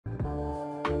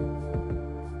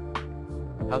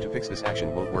How to fix this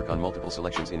action won't work on multiple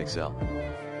selections in Excel.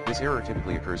 This error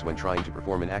typically occurs when trying to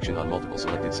perform an action on multiple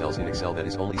selected cells in Excel that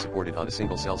is only supported on a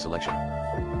single cell selection.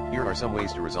 Here are some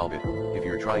ways to resolve it. If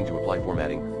you're trying to apply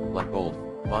formatting, like bold,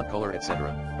 font color,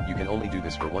 etc., you can only do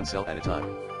this for one cell at a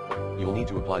time. You'll need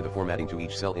to apply the formatting to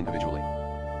each cell individually.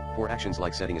 For actions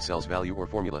like setting a cell's value or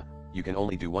formula, you can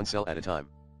only do one cell at a time.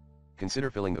 Consider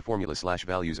filling the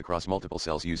formula/values across multiple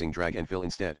cells using drag and fill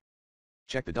instead.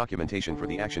 Check the documentation for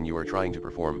the action you are trying to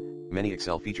perform. Many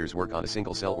Excel features work on a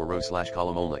single cell or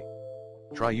row/column only.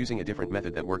 Try using a different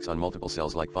method that works on multiple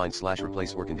cells like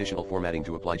find/replace or conditional formatting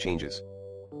to apply changes.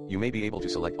 You may be able to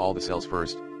select all the cells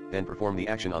first, then perform the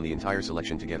action on the entire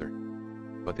selection together.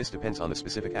 But this depends on the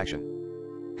specific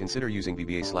action. Consider using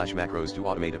VBA/macros to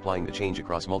automate applying the change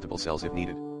across multiple cells if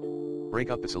needed.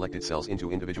 Break up the selected cells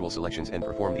into individual selections and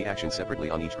perform the action separately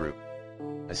on each group.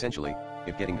 Essentially,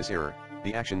 if getting this error,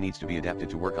 the action needs to be adapted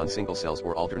to work on single cells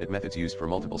or alternate methods used for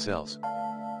multiple cells.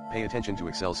 Pay attention to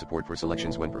Excel's support for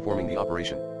selections when performing the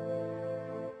operation.